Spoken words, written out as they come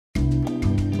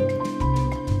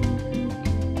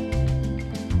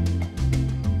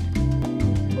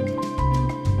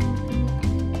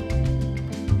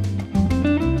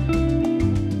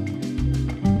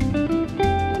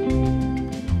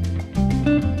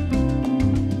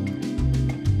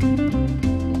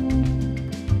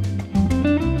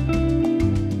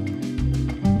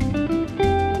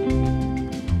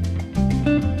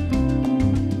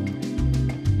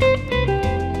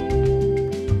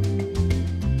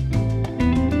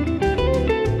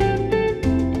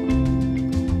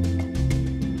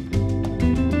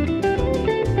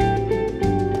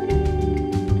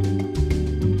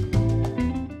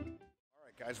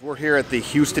at the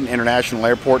Houston International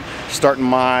Airport, starting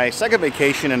my second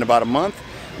vacation in about a month.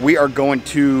 We are going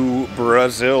to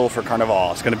Brazil for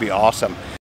Carnival. It's going to be awesome.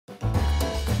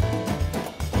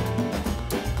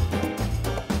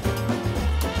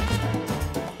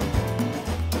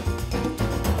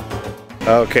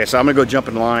 Okay, so I'm gonna go jump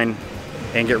in line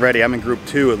and get ready. I'm in group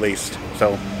 2 at least,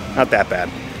 so not that bad.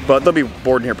 But they'll be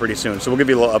boarding here pretty soon, so we'll give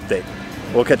you a little update.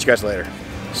 We'll catch you guys later.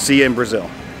 See you in Brazil.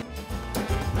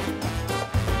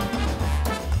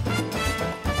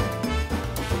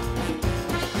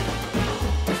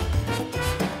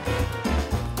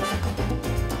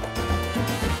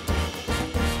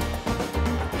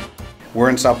 We're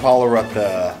in Sao Paulo. We're at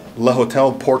the Le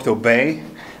Hotel Porto Bay.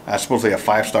 Supposedly a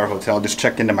 5-star hotel. Just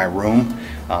checked into my room.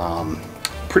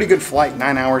 Pretty good flight,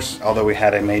 9 hours, although we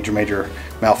had a major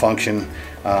malfunction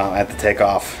at the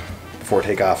takeoff. Before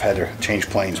takeoff, had to change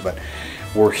planes, but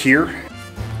we're here.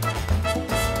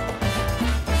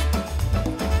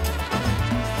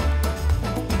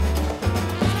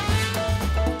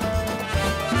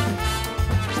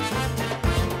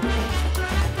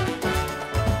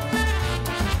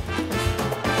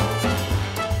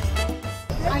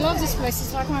 I love this place.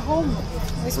 It's like my home.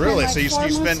 Really? Like so you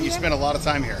spend a lot of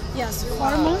time here? Yes,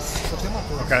 4 months.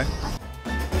 Okay.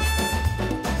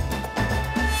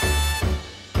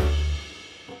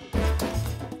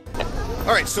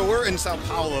 All right, so we're in Sao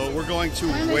Paulo. We're going to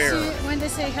When they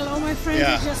say hello, my friend,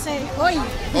 Yeah. you just say oi.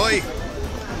 Oi.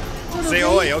 Say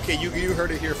oi. Okay, you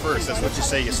heard it here first. That's what you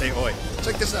say. You say oi.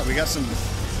 Check this out. We got some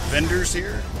vendors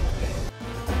here.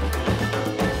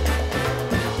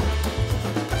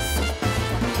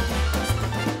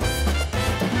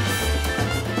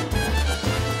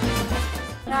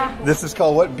 This is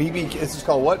called what? This is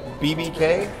called what?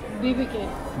 BBK? BBK.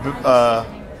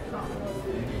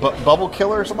 Bubblekill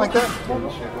or something like that?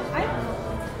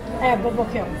 Yeah,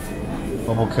 Bubblekill.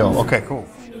 Bubblekill. Okay, cool.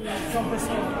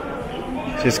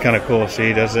 Just kind of cool. See,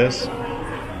 he does this.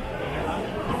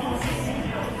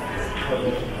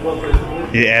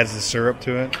 He adds the syrup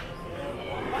to it.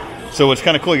 So it's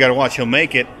kind of cool. You got to watch. He'll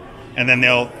make it, and then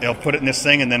they'll put it in this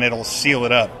thing, and then it'll seal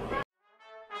it up.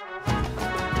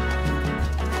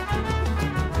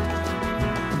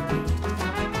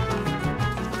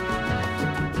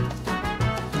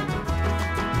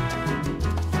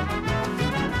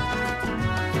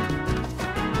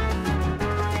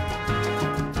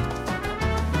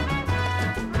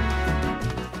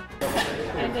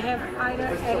 And they have either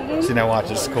editing. See, now watch.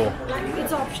 This is cool.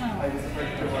 It's optional.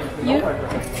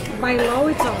 By law,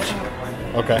 it's optional.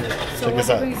 Okay. So Check this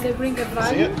out. They bring the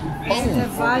value, it? and the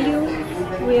value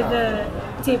with the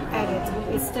tip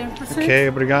added. It's 10%. Okay,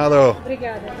 obrigado.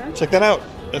 Obrigada, tá? Check that out.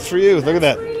 That's for you. Look at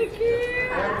that. Really cute.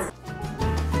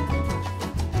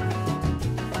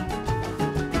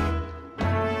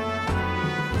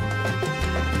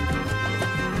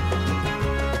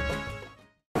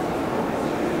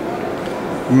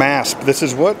 MASP. This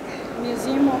is what?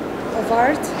 Museum of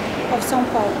Art of Sao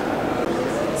Paulo.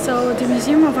 So the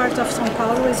Museum of Art of Sao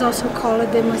Paulo is also called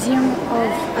the Museum of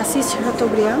Assis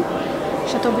Chateaubriand.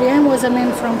 Chateaubriand was a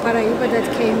man from Paraíba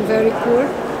that came very poor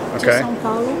to Sao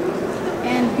Paulo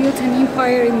and built an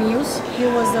empire in news. He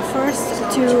was the first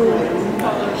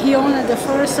he owned the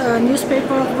first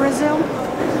newspaper of Brazil,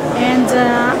 and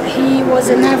he was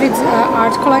an avid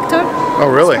art collector. Oh,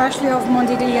 really? Especially of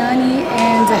Modigliani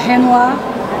and Renoir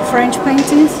French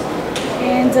paintings.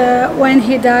 And when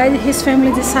he died, his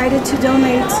family decided to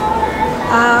donate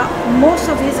most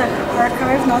of his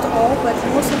archive, not all, but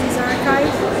most of his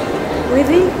archive with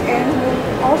him,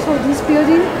 and also this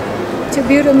building, to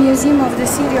build a museum of the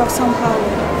city of Sao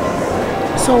Paulo.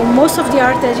 So most of the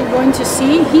art that you're going to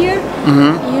see here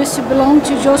used to belong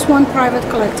to just one private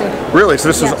collector. Really? So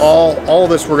this is all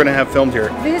this we're going to have filmed here?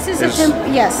 This is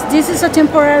this is a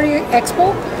temporary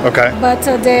expo. Okay. But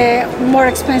the more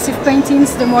expensive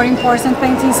paintings, the more important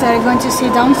paintings that you're going to see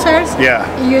downstairs,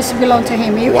 it used to belong to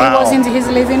him. He was in his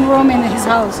living room in his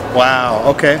house. Wow.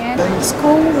 Okay. And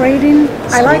school reading.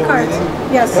 I like art.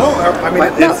 Yes. No, I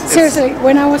mean, seriously.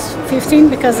 When I was 15,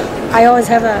 because I always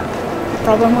have a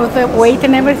problem with the weight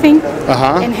and everything.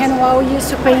 And Renoir used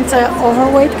to paint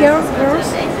overweight girls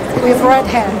with red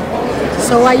hair.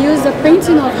 So I used the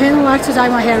painting of Renoir to dye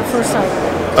my hair first time.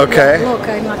 Okay.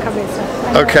 Louca na cabeça.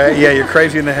 Okay, yeah, you're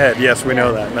crazy in the head. Yes, we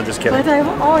know that. I'm just kidding. But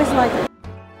I've always liked it.